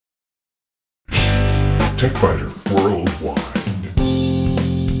TechBiter Worldwide.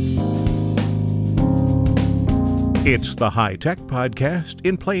 It's the High Tech Podcast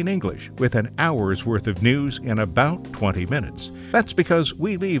in plain English with an hour's worth of news in about 20 minutes. That's because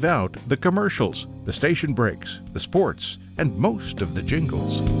we leave out the commercials, the station breaks, the sports, and most of the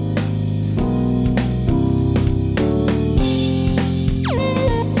jingles.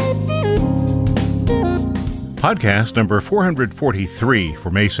 Podcast number 443 for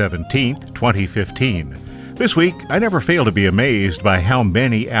May 17th, 2015. This week, I never fail to be amazed by how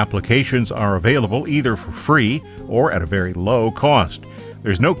many applications are available either for free or at a very low cost.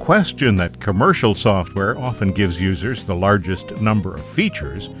 There's no question that commercial software often gives users the largest number of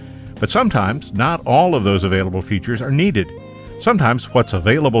features, but sometimes not all of those available features are needed. Sometimes what's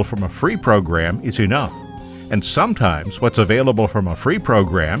available from a free program is enough, and sometimes what's available from a free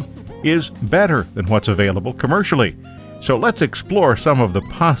program is better than what's available commercially. So let's explore some of the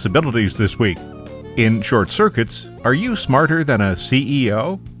possibilities this week. In short circuits, are you smarter than a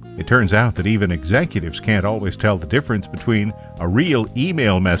CEO? It turns out that even executives can't always tell the difference between a real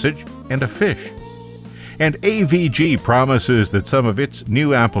email message and a fish. And AVG promises that some of its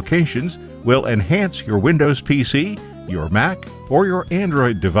new applications will enhance your Windows PC, your Mac, or your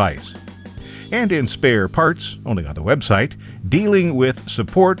Android device. And in spare parts, only on the website, dealing with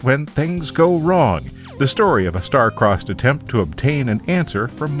support when things go wrong. The story of a star-crossed attempt to obtain an answer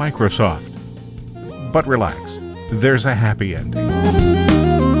from Microsoft. But relax, there's a happy ending.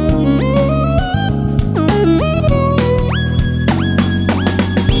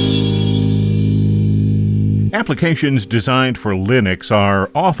 Applications designed for Linux are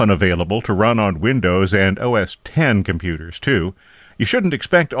often available to run on Windows and OS X computers, too. You shouldn't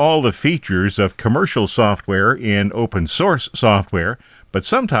expect all the features of commercial software in open source software, but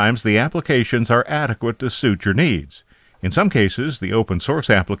sometimes the applications are adequate to suit your needs. In some cases, the open source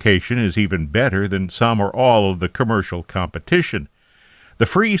application is even better than some or all of the commercial competition. The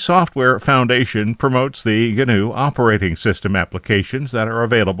Free Software Foundation promotes the GNU operating system applications that are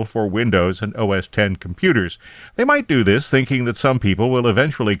available for Windows and OS X computers. They might do this thinking that some people will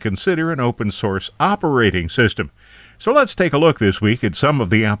eventually consider an open source operating system. So let's take a look this week at some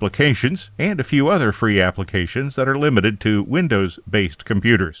of the applications and a few other free applications that are limited to Windows-based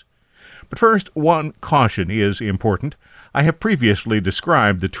computers. But first, one caution is important. I have previously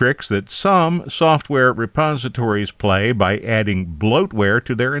described the tricks that some software repositories play by adding bloatware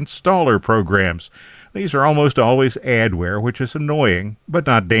to their installer programs. These are almost always adware, which is annoying, but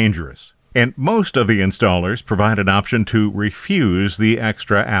not dangerous. And most of the installers provide an option to refuse the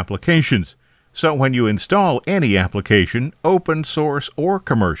extra applications. So when you install any application, open source or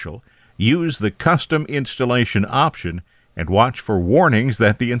commercial, use the custom installation option and watch for warnings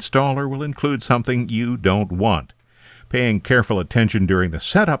that the installer will include something you don't want. Paying careful attention during the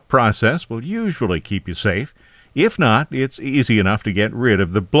setup process will usually keep you safe. If not, it's easy enough to get rid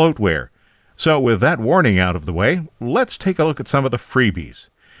of the bloatware. So with that warning out of the way, let's take a look at some of the freebies.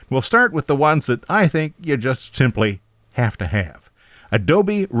 We'll start with the ones that I think you just simply have to have.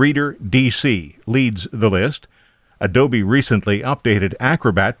 Adobe Reader DC leads the list. Adobe recently updated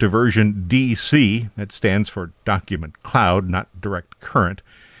Acrobat to version DC, that stands for Document Cloud, not Direct Current,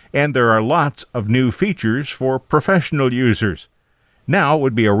 and there are lots of new features for professional users. Now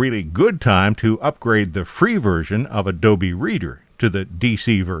would be a really good time to upgrade the free version of Adobe Reader to the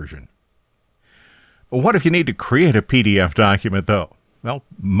DC version. What if you need to create a PDF document, though? Well,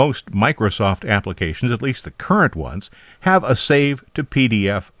 most Microsoft applications, at least the current ones, have a Save to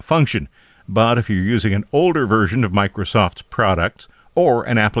PDF function. But if you're using an older version of Microsoft's products, or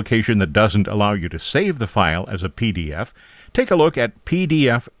an application that doesn't allow you to save the file as a PDF, take a look at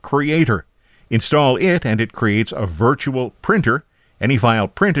PDF Creator. Install it and it creates a virtual printer. Any file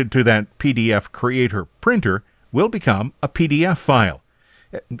printed to that PDF Creator printer will become a PDF file.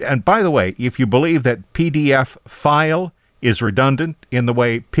 And by the way, if you believe that PDF file is redundant in the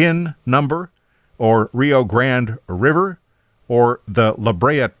way PIN number, or Rio Grande River, or the La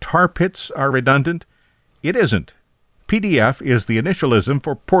Brea Tar Pits are redundant, it isn't. PDF is the initialism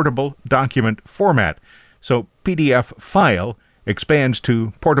for Portable Document Format, so PDF file expands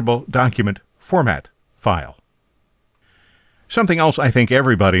to Portable Document Format file. Something else I think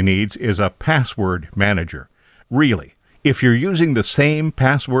everybody needs is a password manager. Really, if you're using the same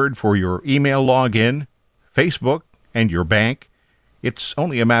password for your email login, Facebook, and your bank, it's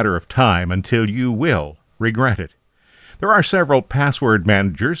only a matter of time until you will regret it. There are several password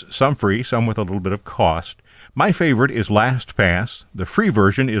managers, some free, some with a little bit of cost. My favorite is LastPass. The free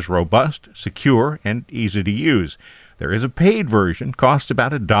version is robust, secure, and easy to use. There is a paid version, costs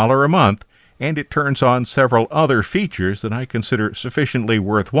about $1 a month, and it turns on several other features that I consider sufficiently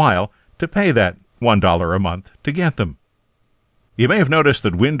worthwhile to pay that $1 a month to get them. You may have noticed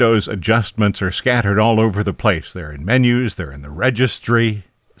that Windows adjustments are scattered all over the place. They're in menus, they're in the registry.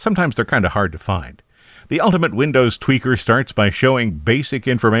 Sometimes they're kind of hard to find. The Ultimate Windows Tweaker starts by showing basic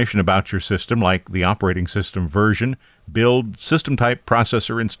information about your system, like the operating system version, build, system type,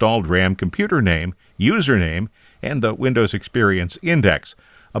 processor, installed RAM, computer name, username, and the Windows Experience Index.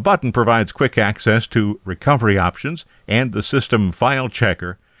 A button provides quick access to recovery options and the system file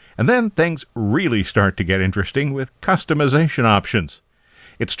checker. And then things really start to get interesting with customization options.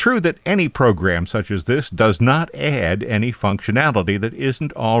 It's true that any program such as this does not add any functionality that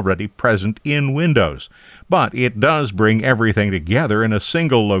isn't already present in Windows, but it does bring everything together in a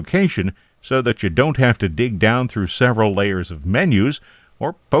single location so that you don't have to dig down through several layers of menus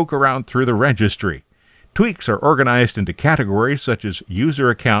or poke around through the registry. Tweaks are organized into categories such as user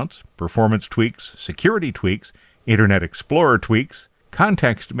accounts, performance tweaks, security tweaks, Internet Explorer tweaks,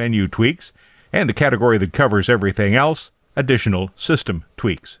 context menu tweaks, and the category that covers everything else, additional system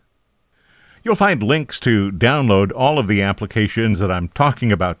tweaks. You'll find links to download all of the applications that I'm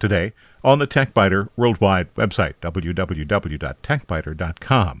talking about today on the TechBiter worldwide website,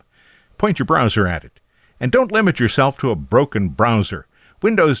 www.techbiter.com. Point your browser at it. And don't limit yourself to a broken browser.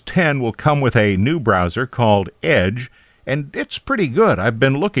 Windows 10 will come with a new browser called Edge, and it's pretty good. I've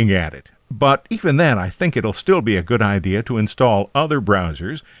been looking at it. But even then, I think it'll still be a good idea to install other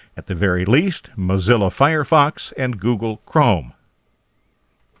browsers, at the very least, Mozilla Firefox and Google Chrome.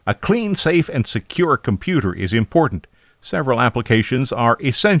 A clean, safe, and secure computer is important. Several applications are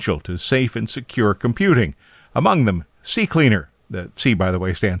essential to safe and secure computing. Among them, CCleaner, the C, by the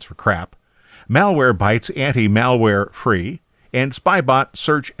way, stands for crap, Malwarebytes Anti-Malware Free, and Spybot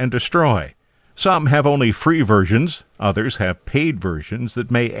Search and Destroy. Some have only free versions, others have paid versions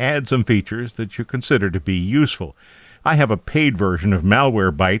that may add some features that you consider to be useful. I have a paid version of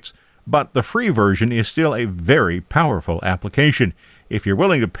Malwarebytes, but the free version is still a very powerful application. If you're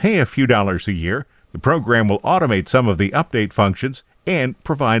willing to pay a few dollars a year, the program will automate some of the update functions and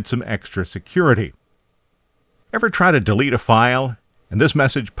provide some extra security. Ever try to delete a file, and this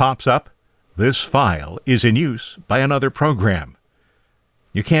message pops up? This file is in use by another program.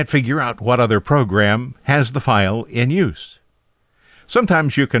 You can't figure out what other program has the file in use.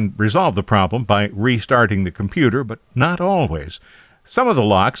 Sometimes you can resolve the problem by restarting the computer, but not always. Some of the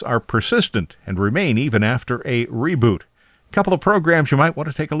locks are persistent and remain even after a reboot. A couple of programs you might want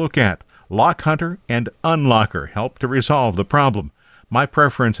to take a look at. Lock Hunter and Unlocker help to resolve the problem. My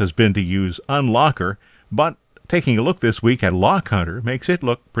preference has been to use Unlocker, but taking a look this week at Lock Hunter makes it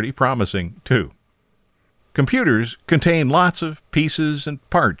look pretty promising, too. Computers contain lots of pieces and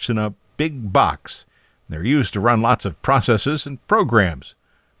parts in a big box. They're used to run lots of processes and programs.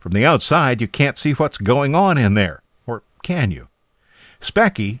 From the outside, you can't see what's going on in there, or can you?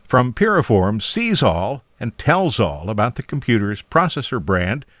 Specky from Piriform sees all and tells all about the computer's processor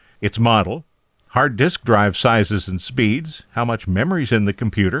brand, its model, hard disk drive sizes and speeds, how much memory's in the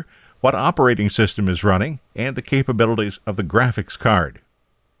computer, what operating system is running, and the capabilities of the graphics card.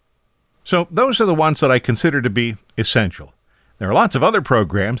 So those are the ones that I consider to be essential. There are lots of other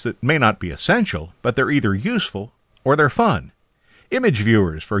programs that may not be essential, but they're either useful or they're fun. Image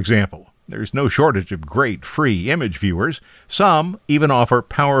viewers, for example. There's no shortage of great free image viewers. Some even offer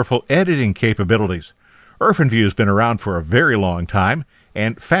powerful editing capabilities. OrphanView's been around for a very long time,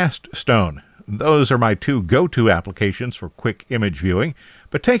 and FastStone. Those are my two go-to applications for quick image viewing,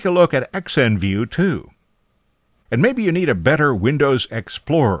 but take a look at XNView too. And maybe you need a better Windows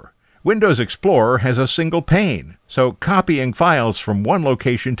Explorer. Windows Explorer has a single pane, so copying files from one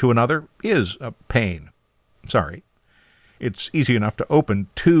location to another is a pain. Sorry. It's easy enough to open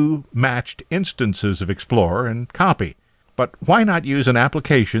two matched instances of Explorer and copy. But why not use an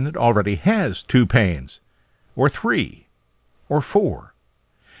application that already has two panes? Or three? Or four?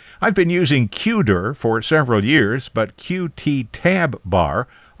 I've been using QDir for several years, but Qt Tab Bar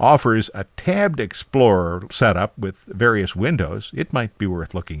offers a tabbed Explorer setup with various windows. It might be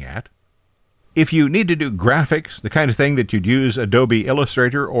worth looking at. If you need to do graphics, the kind of thing that you'd use Adobe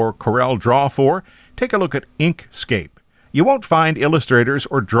Illustrator or Corel Draw for, take a look at Inkscape. You won't find Illustrator's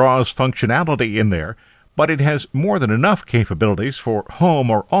or Draw's functionality in there, but it has more than enough capabilities for home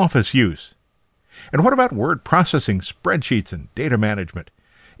or office use. And what about word processing, spreadsheets, and data management?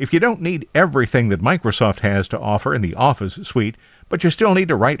 If you don't need everything that Microsoft has to offer in the Office suite, but you still need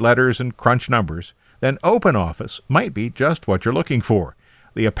to write letters and crunch numbers, then OpenOffice might be just what you're looking for.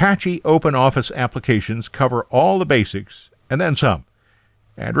 The Apache OpenOffice applications cover all the basics, and then some.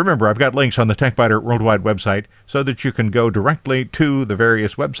 And remember, I've got links on the TechBiter Worldwide website so that you can go directly to the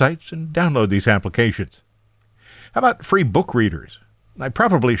various websites and download these applications. How about free book readers? I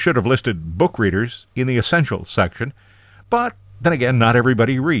probably should have listed book readers in the Essentials section, but then again, not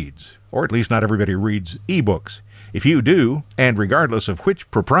everybody reads, or at least not everybody reads ebooks. If you do, and regardless of which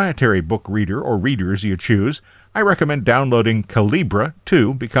proprietary book reader or readers you choose, I recommend downloading Calibra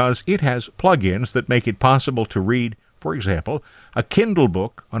too, because it has plugins that make it possible to read, for example, a Kindle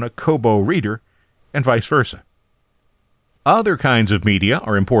book on a Kobo reader, and vice versa. Other kinds of media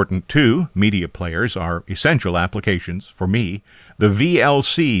are important too. Media players are essential applications for me. The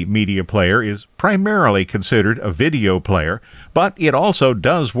VLC media player is primarily considered a video player, but it also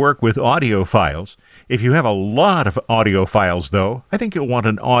does work with audio files. If you have a lot of audio files, though, I think you'll want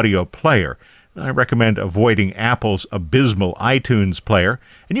an audio player. I recommend avoiding Apple's abysmal iTunes player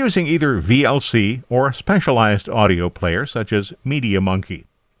and using either VLC or a specialized audio player such as MediaMonkey.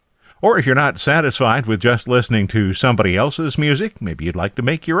 Or if you're not satisfied with just listening to somebody else's music, maybe you'd like to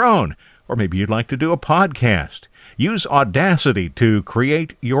make your own, or maybe you'd like to do a podcast. Use Audacity to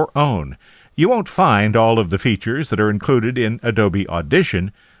create your own. You won't find all of the features that are included in Adobe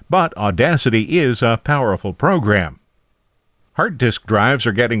Audition, but Audacity is a powerful program. Hard disk drives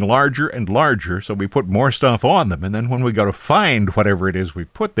are getting larger and larger, so we put more stuff on them, and then when we go to find whatever it is we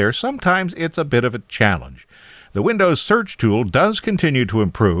put there, sometimes it's a bit of a challenge. The Windows search tool does continue to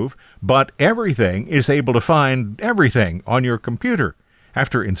improve, but everything is able to find everything on your computer.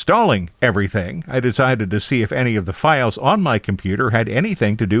 After installing everything, I decided to see if any of the files on my computer had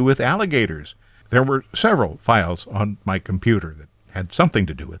anything to do with alligators. There were several files on my computer that had something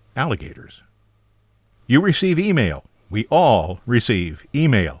to do with alligators. You receive email. We all receive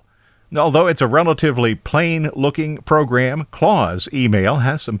email. Although it's a relatively plain-looking program, Claws Email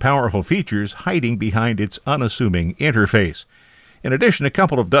has some powerful features hiding behind its unassuming interface. In addition, a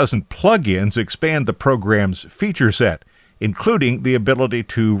couple of dozen plugins expand the program's feature set, including the ability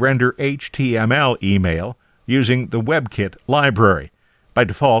to render HTML email using the WebKit library. By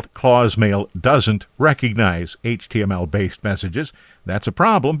default, Claws Mail doesn't recognize HTML-based messages. That's a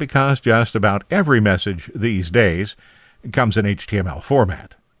problem because just about every message these days comes in HTML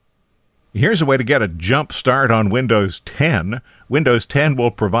format. Here's a way to get a jump start on Windows 10. Windows 10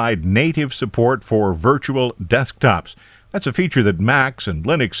 will provide native support for virtual desktops. That's a feature that Macs and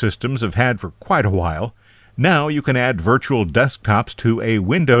Linux systems have had for quite a while. Now you can add virtual desktops to a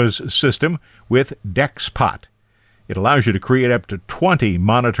Windows system with DexPot. It allows you to create up to 20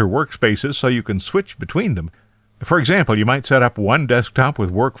 monitor workspaces so you can switch between them. For example, you might set up one desktop with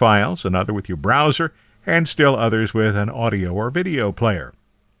work files, another with your browser, and still others with an audio or video player.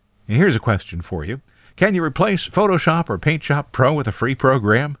 And here's a question for you. Can you replace Photoshop or PaintShop Pro with a free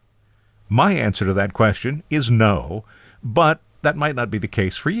program? My answer to that question is no, but that might not be the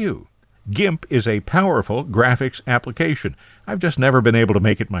case for you. GIMP is a powerful graphics application. I've just never been able to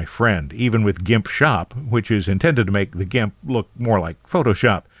make it my friend, even with GIMP Shop, which is intended to make the GIMP look more like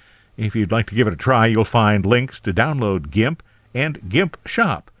Photoshop. If you'd like to give it a try, you'll find links to download GIMP and GIMP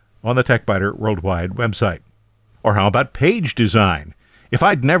Shop on the TechBiter Worldwide website. Or how about page design? If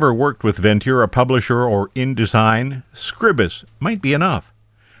I'd never worked with Ventura Publisher or InDesign, Scribus might be enough.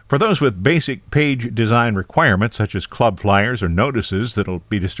 For those with basic page design requirements, such as club flyers or notices that'll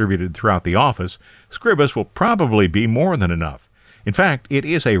be distributed throughout the office, Scribus will probably be more than enough. In fact, it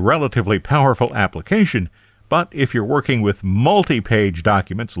is a relatively powerful application, but if you're working with multi-page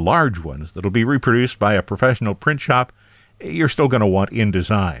documents, large ones, that'll be reproduced by a professional print shop, you're still going to want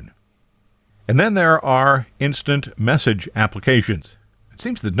InDesign. And then there are instant message applications. It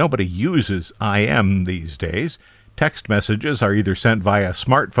seems that nobody uses IM these days. Text messages are either sent via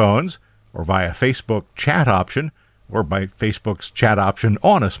smartphones or via Facebook chat option or by Facebook's chat option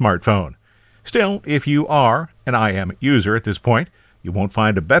on a smartphone. Still, if you are an IM user at this point, you won't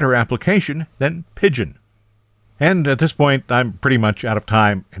find a better application than Pidgin. And at this point, I'm pretty much out of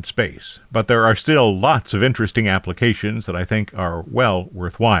time and space, but there are still lots of interesting applications that I think are well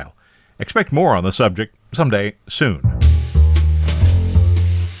worthwhile. Expect more on the subject someday soon.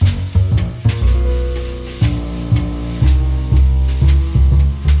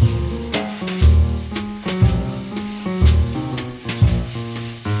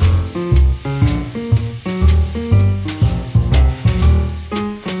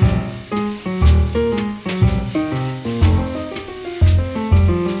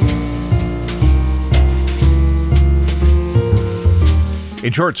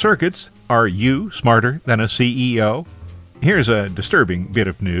 In short circuits, are you smarter than a CEO? Here's a disturbing bit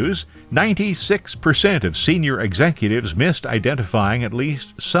of news. 96% of senior executives missed identifying at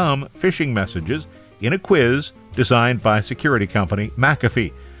least some phishing messages in a quiz designed by security company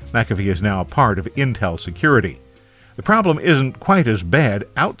McAfee. McAfee is now a part of Intel Security. The problem isn't quite as bad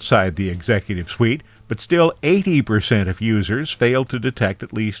outside the executive suite, but still 80% of users fail to detect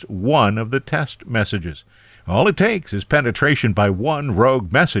at least one of the test messages. All it takes is penetration by one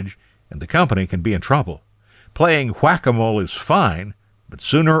rogue message, and the company can be in trouble. Playing whack-a-mole is fine, but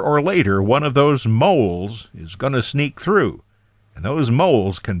sooner or later one of those moles is going to sneak through, and those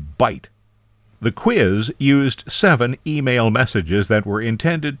moles can bite. The quiz used 7 email messages that were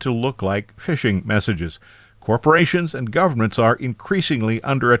intended to look like phishing messages. Corporations and governments are increasingly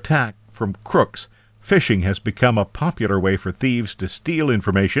under attack from crooks. Phishing has become a popular way for thieves to steal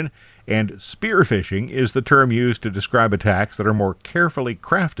information, and spear phishing is the term used to describe attacks that are more carefully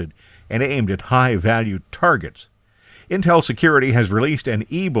crafted and aimed at high-value targets. Intel Security has released an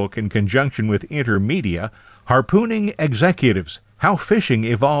e-book in conjunction with Intermedia, Harpooning Executives: How Phishing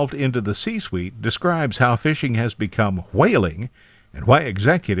Evolved into the C-Suite, describes how phishing has become whaling and why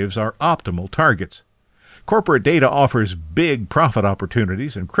executives are optimal targets. Corporate data offers big profit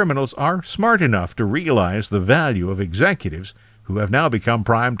opportunities, and criminals are smart enough to realize the value of executives who have now become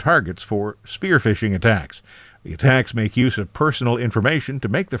prime targets for spear phishing attacks. The attacks make use of personal information to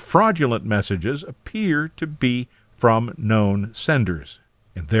make the fraudulent messages appear to be from known senders,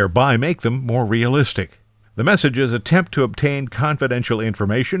 and thereby make them more realistic. The messages attempt to obtain confidential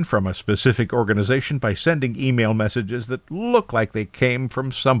information from a specific organization by sending email messages that look like they came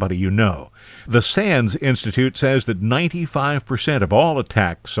from somebody you know. The SANS Institute says that 95% of all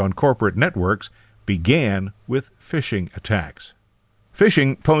attacks on corporate networks began with phishing attacks.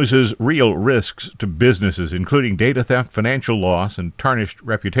 Phishing poses real risks to businesses, including data theft, financial loss, and tarnished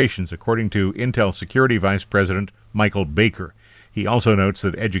reputations, according to Intel Security Vice President Michael Baker. He also notes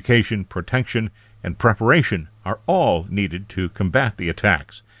that education, protection, and preparation are all needed to combat the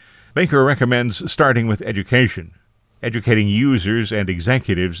attacks. Baker recommends starting with education. Educating users and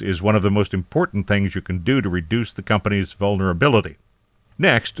executives is one of the most important things you can do to reduce the company's vulnerability.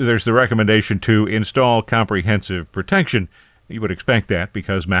 Next, there's the recommendation to install comprehensive protection. You would expect that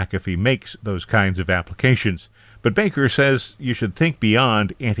because McAfee makes those kinds of applications. But Baker says you should think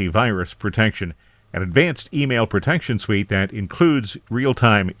beyond antivirus protection. An advanced email protection suite that includes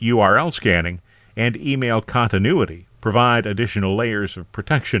real-time URL scanning and email continuity provide additional layers of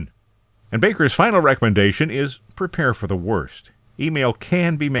protection. And Baker's final recommendation is prepare for the worst. Email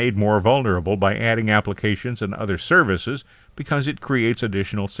can be made more vulnerable by adding applications and other services because it creates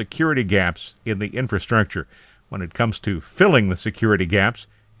additional security gaps in the infrastructure. When it comes to filling the security gaps,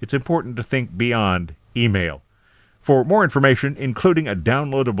 it's important to think beyond email. For more information, including a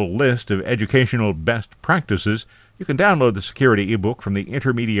downloadable list of educational best practices, you can download the security ebook from the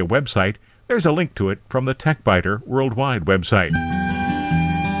Intermedia website. There's a link to it from the TechBiter Worldwide website.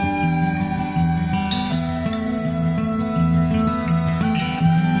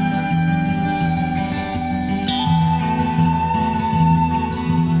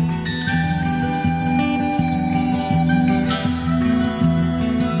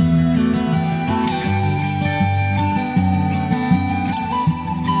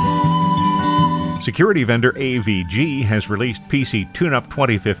 Security vendor AVG has released PC TuneUp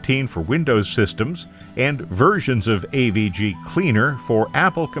 2015 for Windows systems and versions of AVG Cleaner for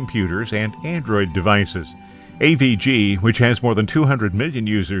Apple computers and Android devices. AVG, which has more than 200 million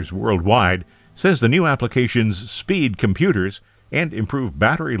users worldwide, says the new applications speed computers and improve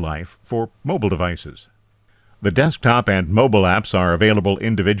battery life for mobile devices. The desktop and mobile apps are available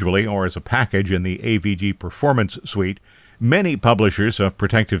individually or as a package in the AVG Performance Suite. Many publishers of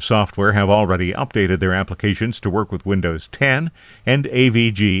protective software have already updated their applications to work with Windows 10, and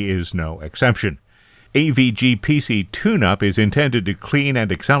AVG is no exception. AVG PC TuneUp is intended to clean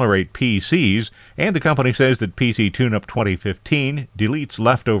and accelerate PCs, and the company says that PC TuneUp 2015 deletes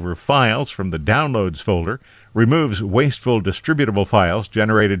leftover files from the Downloads folder, removes wasteful distributable files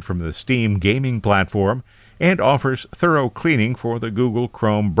generated from the Steam gaming platform, and offers thorough cleaning for the Google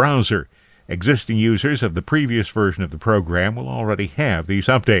Chrome browser. Existing users of the previous version of the program will already have these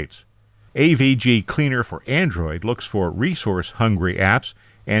updates. AVG Cleaner for Android looks for resource-hungry apps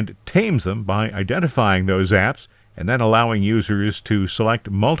and tames them by identifying those apps and then allowing users to select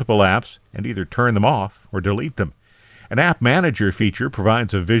multiple apps and either turn them off or delete them. An App Manager feature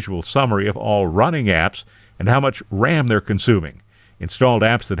provides a visual summary of all running apps and how much RAM they're consuming. Installed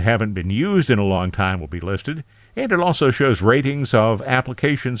apps that haven't been used in a long time will be listed, and it also shows ratings of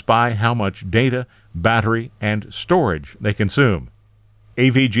applications by how much data, battery, and storage they consume.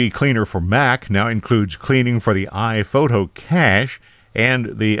 AVG Cleaner for Mac now includes cleaning for the iPhoto cache,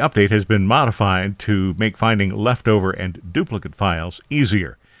 and the update has been modified to make finding leftover and duplicate files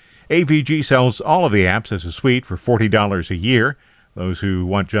easier. AVG sells all of the apps as a suite for $40 a year. Those who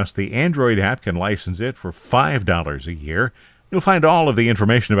want just the Android app can license it for $5 a year. You'll find all of the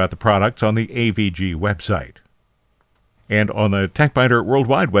information about the products on the AVG website. And on the TechBiter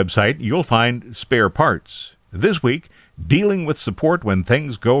Worldwide website, you'll find spare parts. This week, dealing with support when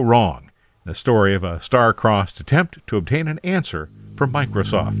things go wrong. The story of a star-crossed attempt to obtain an answer from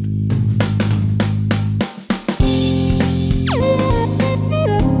Microsoft.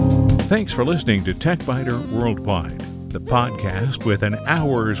 Thanks for listening to TechBiter Worldwide, the podcast with an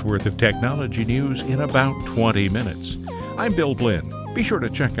hour's worth of technology news in about 20 minutes. I'm Bill Blinn. Be sure to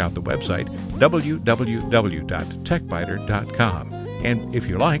check out the website, www.techbiter.com. And if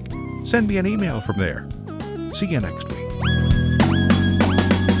you like, send me an email from there. See you next week.